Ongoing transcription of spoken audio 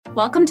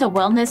Welcome to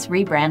Wellness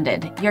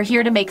Rebranded. You're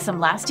here to make some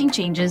lasting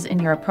changes in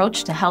your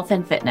approach to health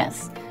and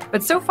fitness.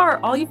 But so far,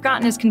 all you've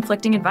gotten is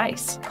conflicting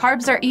advice.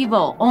 Carbs are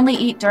evil. Only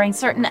eat during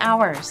certain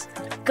hours.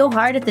 Go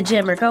hard at the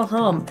gym or go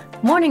home.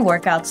 Morning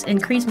workouts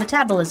increase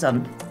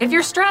metabolism. If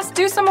you're stressed,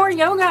 do some more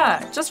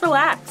yoga. Just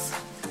relax.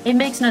 It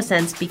makes no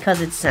sense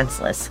because it's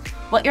senseless.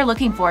 What you're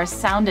looking for is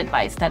sound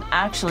advice that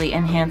actually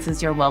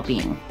enhances your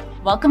well-being.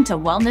 Welcome to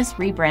Wellness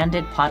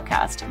Rebranded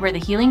podcast. We're the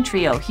healing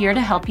trio here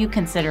to help you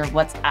consider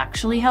what's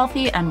actually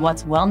healthy and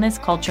what's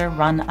wellness culture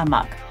run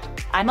amok.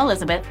 I'm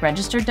Elizabeth,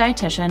 registered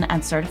dietitian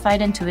and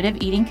certified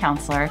intuitive eating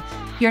counselor,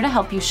 here to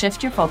help you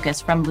shift your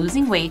focus from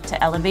losing weight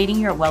to elevating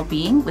your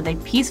well-being with a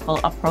peaceful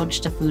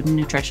approach to food and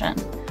nutrition.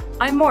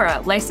 I'm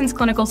Maura, licensed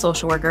clinical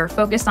social worker,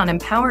 focused on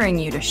empowering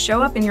you to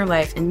show up in your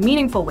life in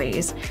meaningful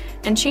ways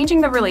and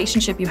changing the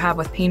relationship you have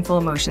with painful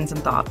emotions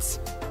and thoughts.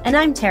 And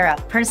I'm Tara,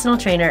 personal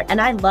trainer, and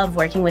I love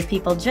working with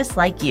people just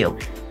like you.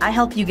 I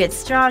help you get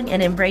strong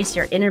and embrace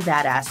your inner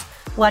badass.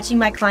 Watching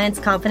my clients'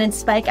 confidence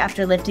spike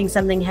after lifting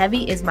something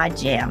heavy is my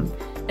jam.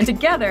 And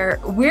together,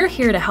 we're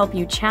here to help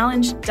you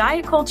challenge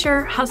diet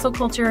culture, hustle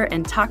culture,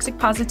 and toxic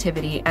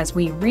positivity as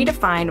we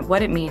redefine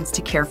what it means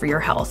to care for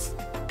your health.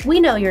 We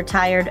know you're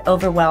tired,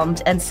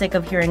 overwhelmed, and sick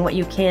of hearing what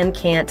you can,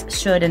 can't,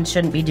 should, and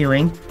shouldn't be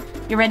doing.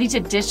 You're ready to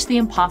ditch the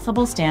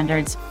impossible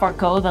standards,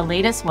 forego the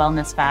latest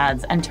wellness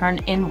fads, and turn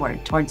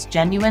inward towards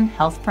genuine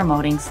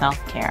health-promoting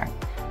self-care.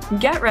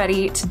 Get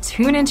ready to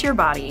tune into your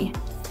body,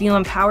 feel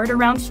empowered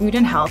around food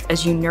and health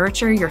as you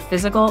nurture your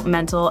physical,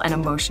 mental, and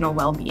emotional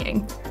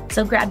well-being.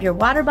 So grab your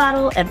water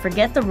bottle and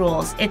forget the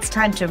rules. It's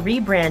time to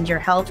rebrand your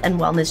health and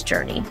wellness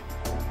journey.